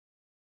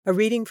A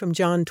reading from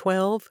John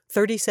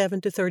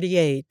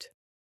 12:37-38.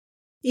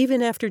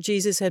 Even after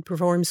Jesus had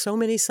performed so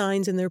many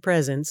signs in their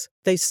presence,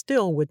 they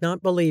still would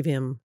not believe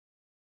him.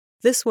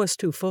 This was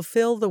to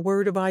fulfill the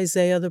word of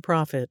Isaiah the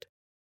prophet.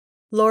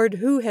 Lord,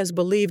 who has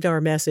believed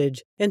our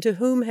message, and to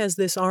whom has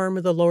this arm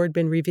of the Lord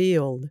been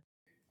revealed?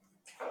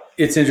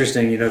 It's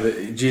interesting,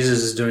 that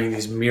Jesus is doing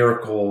these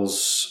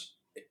miracles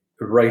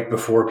right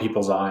before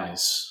people's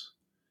eyes,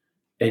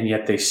 and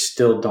yet they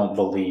still don't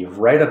believe,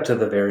 right up to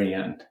the very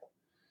end.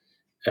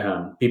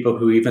 People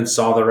who even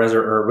saw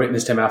or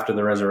witnessed him after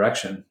the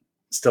resurrection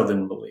still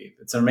didn't believe.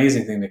 It's an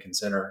amazing thing to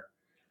consider.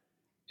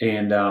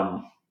 And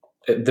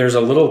there's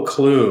a little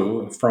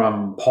clue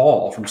from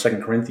Paul from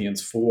 2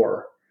 Corinthians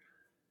 4,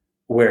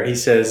 where he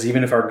says,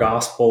 even if our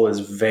gospel is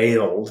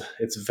veiled,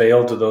 it's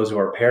veiled to those who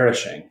are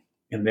perishing.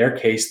 In their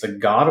case, the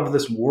God of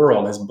this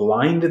world has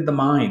blinded the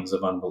minds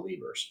of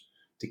unbelievers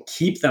to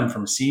keep them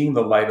from seeing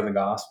the light of the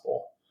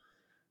gospel.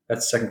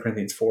 That's 2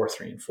 Corinthians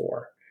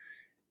 4:3-4.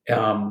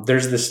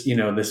 There's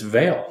this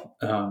veil.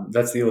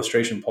 That's the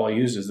illustration Paul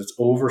uses. It's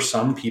over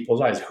some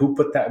people's eyes. Who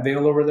put that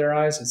veil over their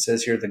eyes? It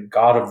says here, the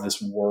God of this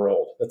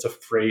world. That's a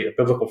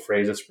biblical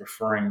phrase that's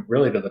referring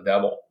really to the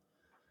devil.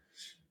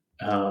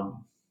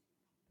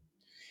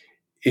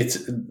 It's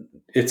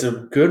a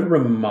good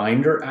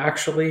reminder,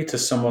 actually, to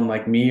someone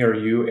like me or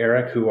you,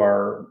 Eric, who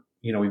are,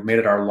 we've made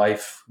it our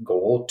life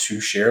goal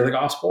to share the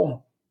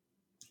gospel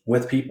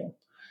with people.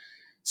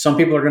 Some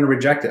people are going to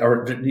reject it,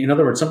 or in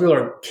other words, some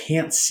people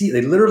can't see. They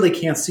literally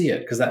can't see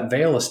it because that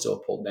veil is still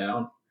pulled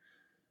down.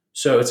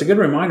 So it's a good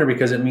reminder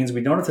because it means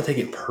we don't have to take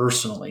it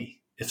personally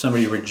if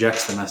somebody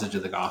rejects the message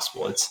of the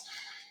gospel.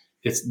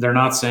 They're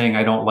not saying,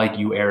 I don't like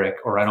you, Eric,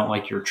 or I don't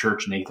like your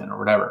church, Nathan, or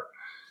whatever.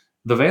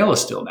 The veil is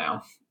still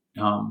down.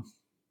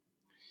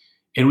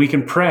 And we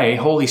can pray,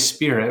 Holy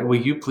Spirit,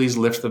 will you please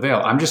lift the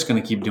veil? I'm just going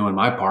to keep doing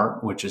my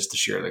part, which is to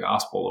share the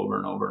gospel over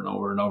and over and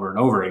over and over and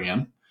over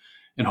again.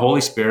 And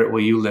Holy Spirit, will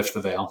you lift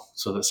the veil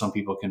so that some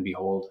people can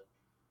behold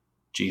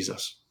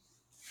Jesus?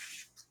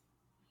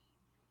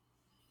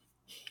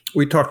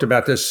 We talked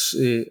about this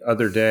the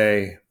other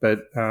day,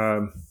 but,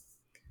 when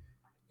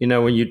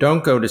you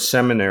don't go to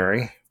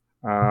seminary,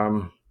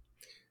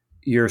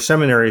 your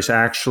seminary is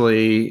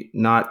actually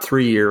not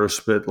 3 years,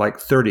 but like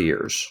 30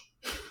 years.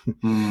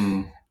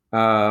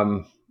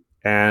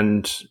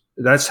 And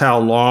that's how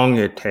long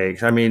it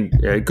takes. I mean,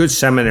 a good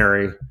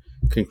seminary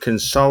can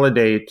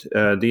consolidate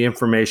the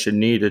information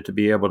needed to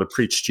be able to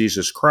preach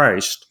Jesus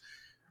Christ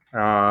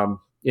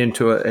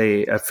into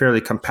a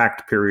fairly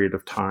compact period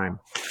of time.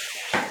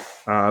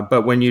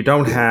 But when you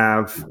don't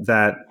have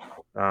that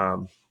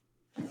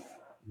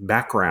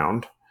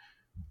background,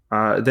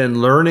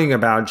 then learning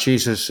about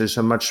Jesus is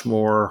a much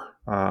more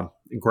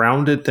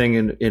grounded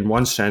thing in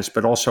one sense,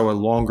 but also a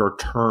longer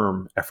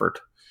term effort.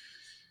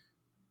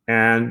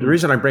 And the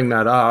reason I bring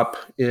that up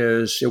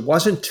is it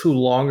wasn't too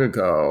long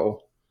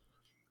ago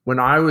when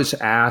I was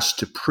asked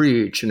to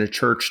preach in a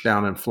church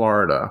down in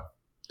Florida.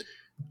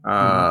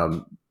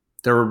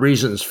 There were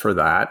reasons for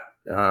that.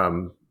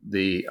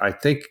 I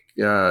think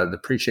the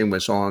preaching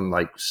was on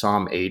like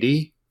Psalm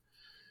 80.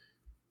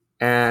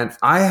 And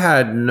I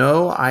had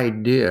no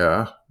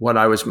idea what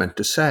I was meant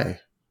to say.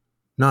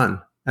 None.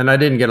 And I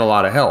didn't get a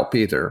lot of help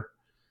either.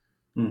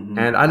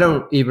 And I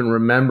don't even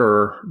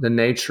remember the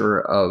nature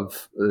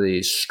of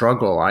the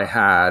struggle I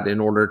had in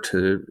order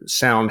to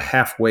sound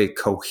halfway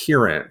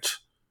coherent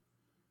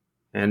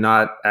and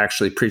not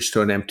actually preach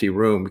to an empty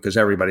room because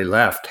everybody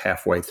left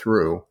halfway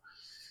through.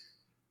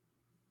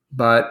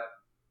 But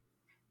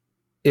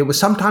it was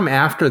sometime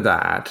after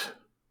that,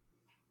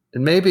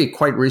 and maybe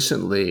quite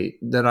recently,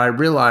 that I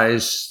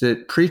realized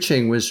that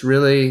preaching was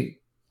really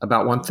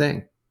about one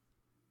thing.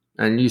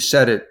 And you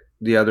said it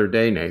the other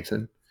day,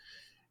 Nathan.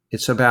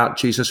 It's about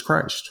Jesus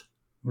Christ.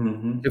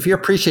 If you're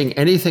preaching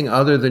anything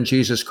other than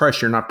Jesus Christ,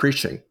 you're not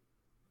preaching.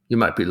 You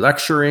might be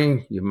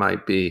lecturing, you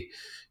might be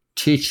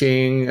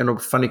teaching in a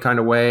funny kind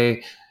of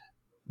way,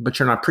 but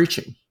you're not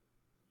preaching.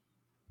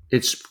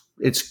 It's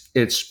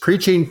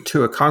preaching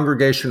to a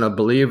congregation of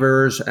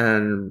believers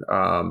and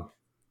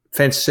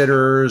fence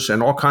sitters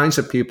and all kinds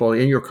of people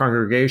in your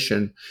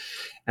congregation,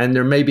 and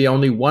there may be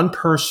only one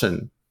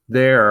person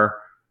there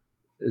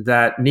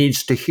that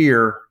needs to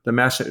hear the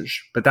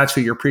message, but that's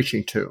who you're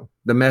preaching to.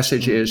 The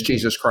message is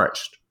Jesus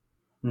Christ.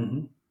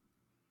 And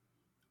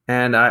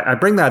I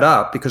bring that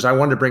up because I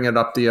wanted to bring it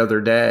up the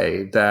other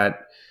day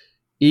that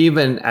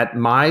even at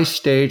my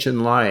stage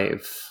in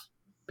life,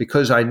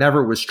 because I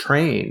never was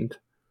trained,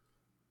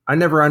 I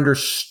never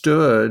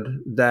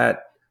understood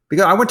that,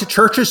 because I went to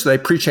churches, they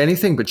preach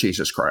anything but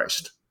Jesus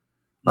Christ.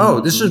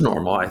 Oh, this is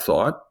normal, I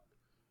thought.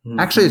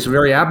 Actually, it's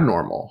very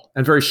abnormal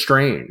and very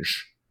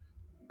strange.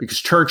 Because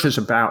church is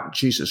about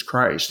Jesus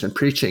Christ and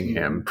preaching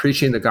him,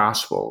 preaching the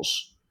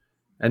Gospels,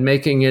 and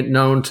making it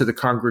known to the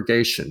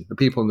congregation, the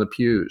people in the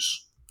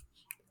pews.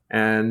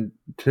 And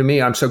to me,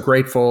 I'm so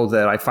grateful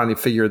that I finally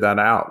figured that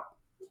out.